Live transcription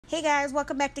Hey guys,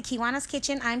 welcome back to Kiwanna's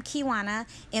Kitchen. I'm Kiwanna.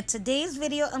 In today's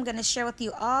video, I'm going to share with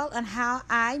you all on how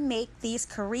I make these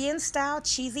Korean style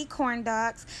cheesy corn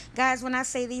dogs. Guys, when I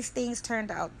say these things turned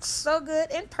out so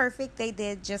good and perfect, they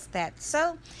did just that.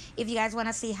 So if you guys want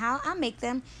to see how I make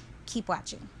them, keep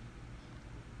watching.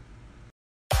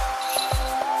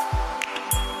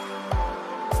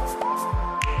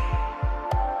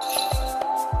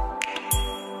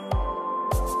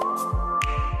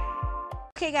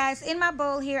 Okay guys, in my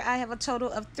bowl here I have a total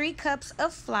of 3 cups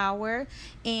of flour,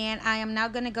 and I am now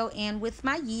going to go in with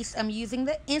my yeast. I'm using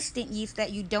the instant yeast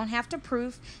that you don't have to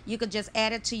proof. You could just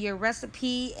add it to your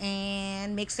recipe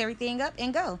and mix everything up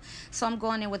and go. So I'm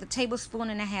going in with 1.5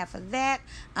 tablespoons of that.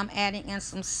 I'm adding in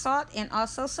some salt and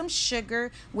also some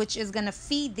sugar, which is going to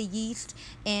feed the yeast,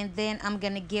 and then I'm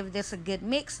going to give this a good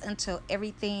mix until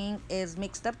everything is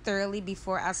mixed up thoroughly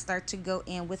before I start to go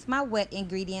in with my wet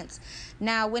ingredients.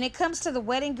 Now when it comes to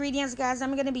the wet ingredients, guys,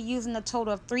 I'm going to be using a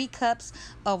total of 3 cups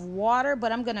of water,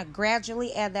 but I'm going to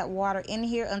gradually add that water in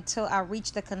here until I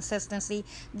reach the consistency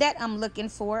that I'm looking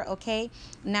for. Okay,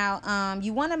 now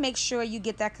you want to make sure you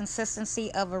get that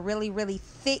consistency of a really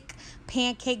thick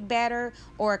pancake batter,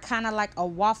 or kind of like a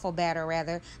waffle batter,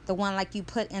 rather, the one like you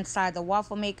put inside the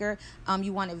waffle maker.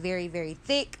 You want it very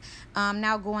thick.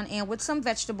 Now going in with some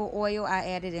vegetable oil, I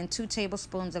added in 2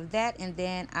 tablespoons of that, and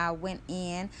then I went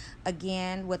in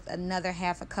again with another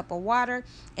 1/2 cup of water.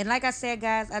 And like I said,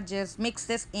 guys, I just mix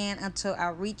this in until I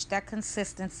reach that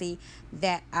consistency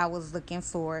that I was looking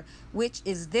for, which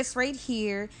is this right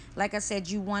here. Like I said,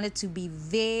 you want it to be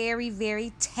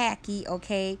very tacky.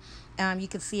 Okay, you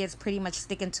can see it's pretty much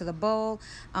sticking to the bowl.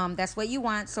 That's what you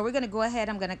want. So we're going to go ahead,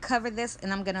 I'm going to cover this,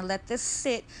 and I'm going to let this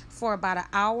sit for about 1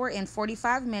 hour and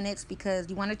 45 minutes, because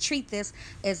you want to treat this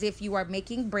as if you are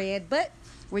making bread, but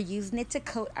we're using it to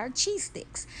coat our cheese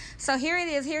sticks. So here it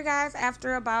is here, guys,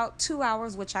 after about 2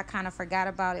 hours, which I kind of forgot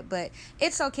about it, but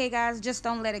it's okay, guys. Just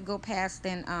don't let it go past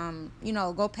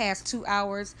go past 2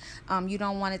 hours. You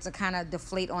don't want it to kind of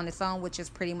deflate on its own, which is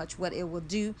pretty much what it will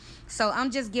do. So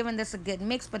I'm just giving this a good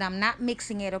mix, but I'm not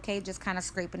mixing it, okay, just kind of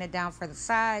scraping it down from the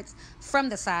sides.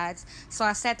 So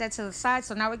I set that to the side.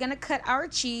 So now we're going to cut our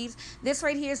cheese. This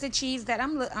right here is the cheese that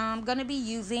I'm going to be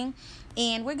using,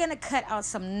 and we're going to cut out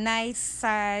some nice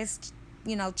sized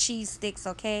cheese sticks,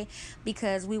 okay,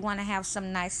 because we want to have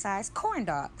some nice sized corn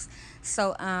dogs.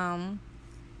 So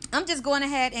I'm just going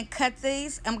ahead and cut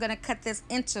these. I'm going to cut this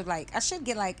into, I should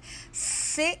get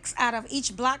 6 out of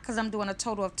each block, because I'm doing a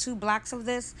total of 2 blocks of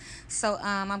this. So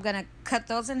I'm going to cut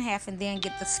those in half and then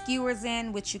get the skewers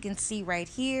in, which you can see right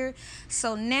here.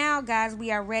 So now, guys, we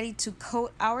are ready to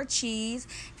coat our cheese.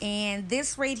 And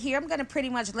this right here, I'm going to pretty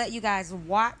much let you guys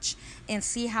watch and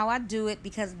see how I do it,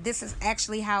 because this is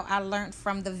actually how I learned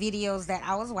from the videos that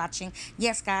I was watching.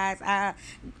 Yes, guys, I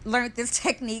learned this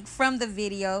technique from the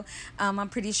video. I'm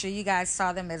pretty sure you guys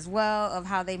saw them as well, of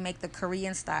how they make the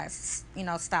Korean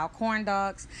style corn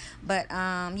dogs. But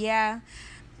yeah,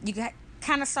 you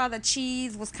kind of saw the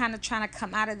cheese was kind of trying to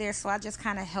come out of there, so I just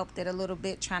kind of helped it a little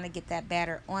bit, trying to get that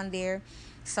batter on there.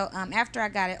 So after I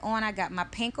got it on, I got my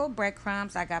panko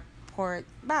breadcrumbs. I got poured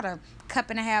about 1.5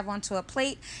 cups onto a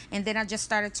plate, and then I just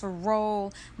started to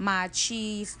roll my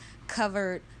cheese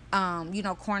covered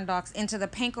corn dogs into the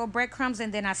panko breadcrumbs,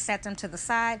 and then I set them to the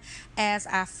side as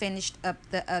I finished up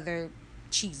the other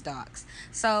cheese dogs.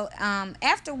 So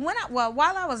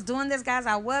while I was doing this, guys,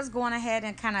 I was going ahead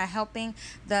and kind of helping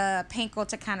the panko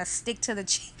to kind of stick to the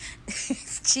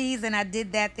cheese, and I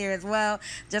did that there as well.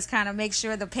 Just kind of make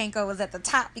sure the panko was at the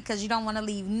top, because you don't want to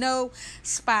leave no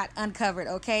spot uncovered.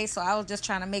 Okay, so I was just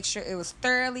trying to make sure it was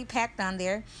thoroughly packed on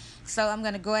there. So I'm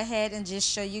going to go ahead and just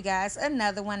show you guys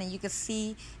another one, and you can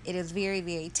see it is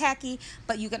very tacky,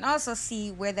 but you can also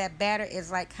see where that batter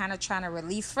is kind of trying to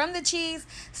release from the cheese.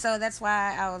 So that's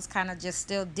why I was kind of just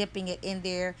still dipping it in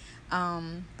there.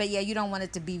 But yeah, you don't want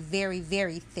it to be very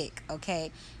thick,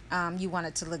 okay? You want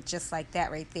it to look just like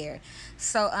that right there.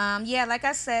 So yeah, like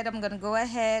I said, I'm going to go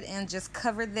ahead and just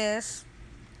cover this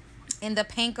in the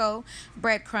panko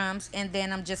breadcrumbs, and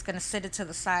then I'm just going to sit it to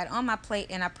the side on my plate,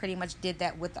 and I pretty much did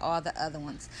that with all the other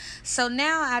ones. So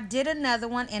now I did another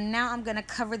one, and now I'm going to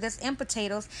cover this in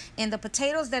potatoes. And the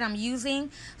potatoes that I'm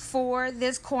using for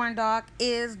this corn dog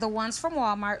is the ones from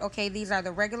Walmart. Okay, these are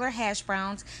the regular hash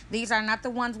browns. These are not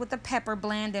the ones with the pepper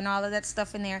blend and all of that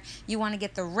stuff in there. You want to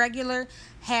get the regular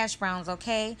hash browns,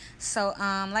 okay? So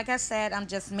like I said, I'm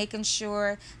just making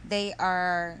sure they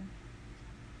are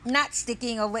not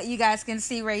sticking or what you guys can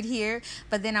see right here,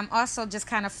 but then I'm also just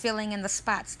kind of filling in the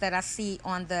spots that I see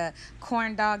on the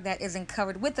corn dog that isn't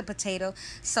covered with the potato.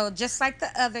 So just like the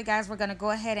other guys, we're going to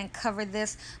go ahead and cover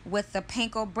this with the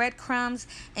panko breadcrumbs,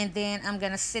 and then I'm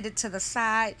going to sit it to the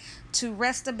side to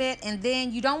rest a bit. And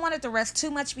then you don't want it to rest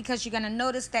too much, because you're going to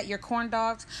notice that your corn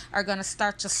dogs are going to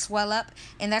start to swell up,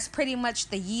 and that's pretty much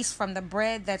the yeast from the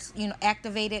bread that's, you know,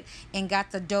 activated and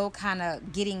got the dough kind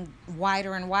of getting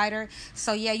wider and wider.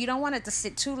 So yeah, you don't want it to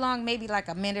sit too long, maybe like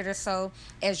a minute or so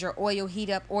as your oil heat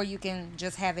up, or you can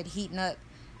just have it heating up,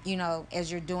 you know,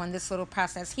 as you're doing this little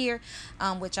process here,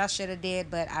 which I should have did,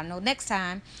 but I know next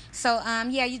time. So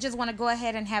yeah, you just want to go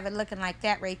ahead and have it looking like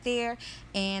that right there,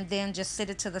 and then just sit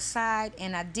it to the side.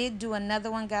 And I did do another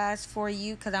one, guys, for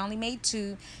you, because I only made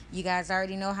two. You guys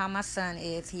already know how my son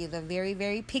is. He is a very,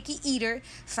 very picky eater,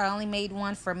 so I only made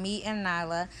one for me and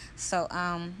Nyla. So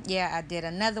yeah, I did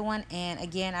another one, and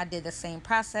again, I did the same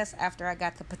process after I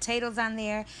got the potatoes on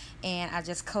there, and I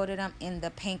just coated them in the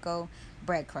panko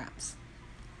breadcrumbs.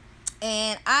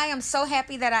 And I am so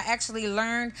happy that I actually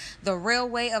learned the real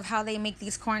way of how they make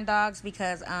these corn dogs,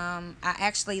 because I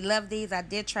actually love these. I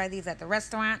did try these at the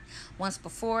restaurant once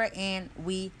before, and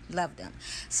we loved them.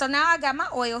 So now I got my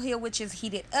oil here, which is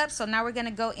heated up. So now we're going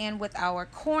to go in with our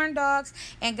corn dogs.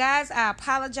 And guys, I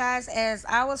apologize, as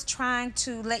I was trying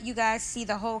to let you guys see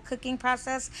the whole cooking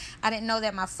process. I didn't know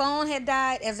that my phone had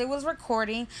died as it was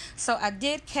recording. So I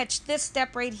did catch this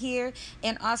step right here,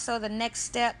 and also the next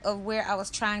step of where I was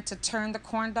trying to turn the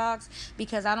corn dogs,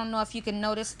 because I don't know if you can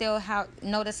notice still how,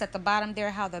 notice at the bottom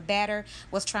there how the batter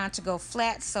was trying to go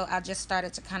flat. So I just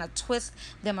started to kind of twist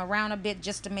them around a bit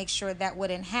just to make sure that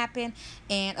wouldn't happen.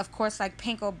 And of course, like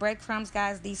panko breadcrumbs,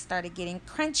 guys, these started getting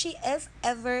crunchy as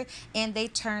ever, and they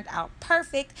turned out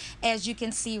perfect, as you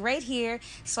can see right here.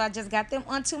 So I just got them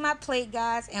onto my plate,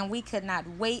 guys, and we could not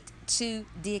wait to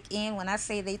dig in. When I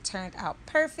say they turned out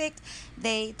perfect,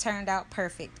 they turned out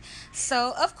perfect.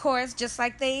 So of course, just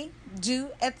like they do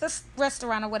at the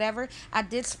restaurant or whatever, I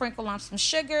did sprinkle on some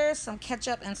sugar, some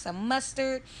ketchup, and some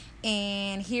mustard.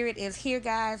 And here it is here,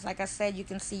 guys. Like I said, you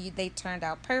can see they turned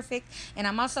out perfect. And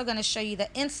I'm also going to show you the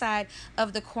inside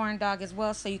of the corn dog as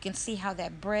well, so you can see how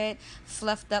that bread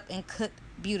fluffed up and cooked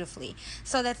beautifully.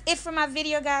 So that's it for my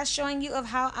video, guys, showing you of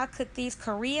how I cook these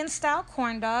Korean style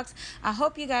corn dogs. I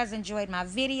hope you guys enjoyed my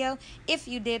video. If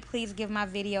you did, please give my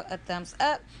video a thumbs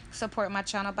up. Support my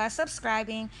channel by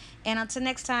subscribing. And until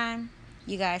next time,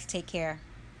 you guys take care.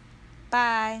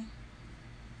 Bye.